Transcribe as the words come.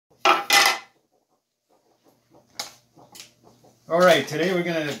Alright, today we're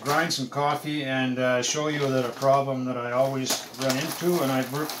going to grind some coffee and show you that a problem that I always run into, and I've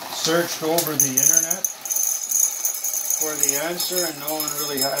searched over the internet for the answer, and no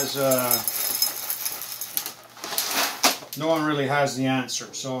one really has the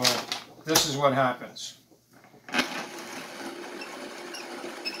answer. So this is what happens.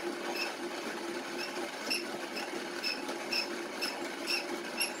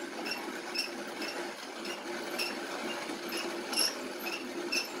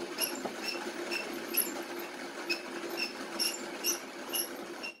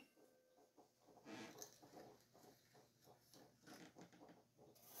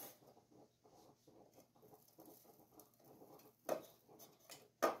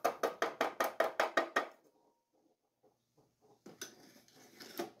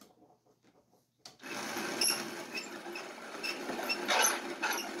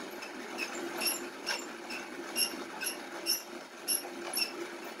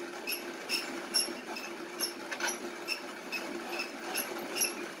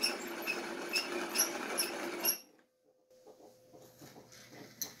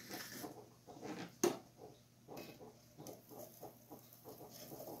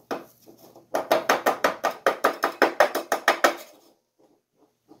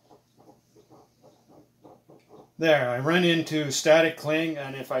 There, I run into static cling,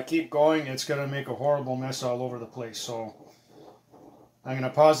 and if I keep going, it's going to make a horrible mess all over the place. So I'm going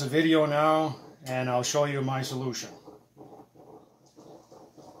to pause the video now, and I'll show you my solution.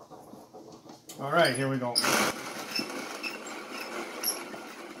 Alright, here we go.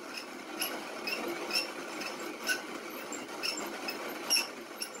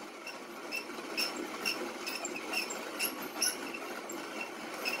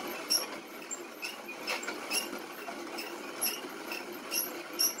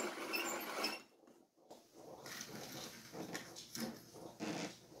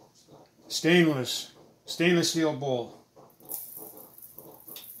 Stainless steel bowl.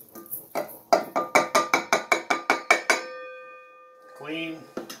 Clean.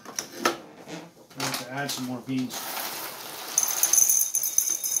 I have to add some more beans.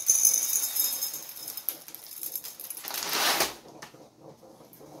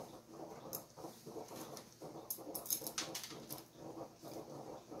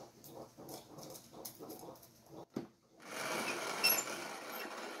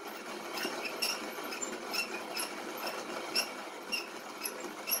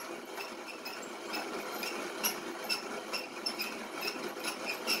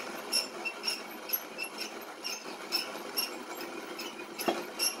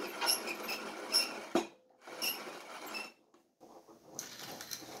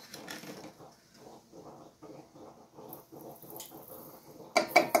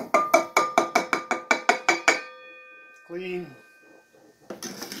 Clean.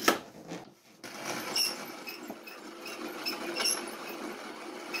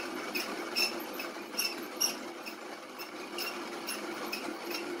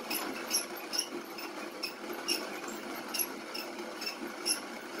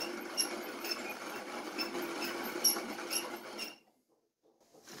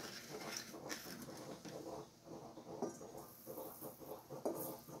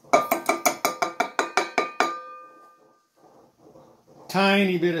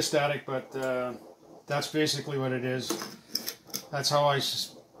 Tiny bit of static, but that's basically what it is. That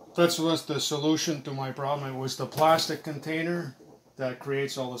was the solution to my problem. It was the plastic container that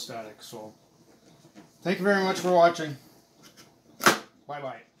creates all the static. So thank you very much for watching. Bye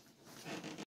bye.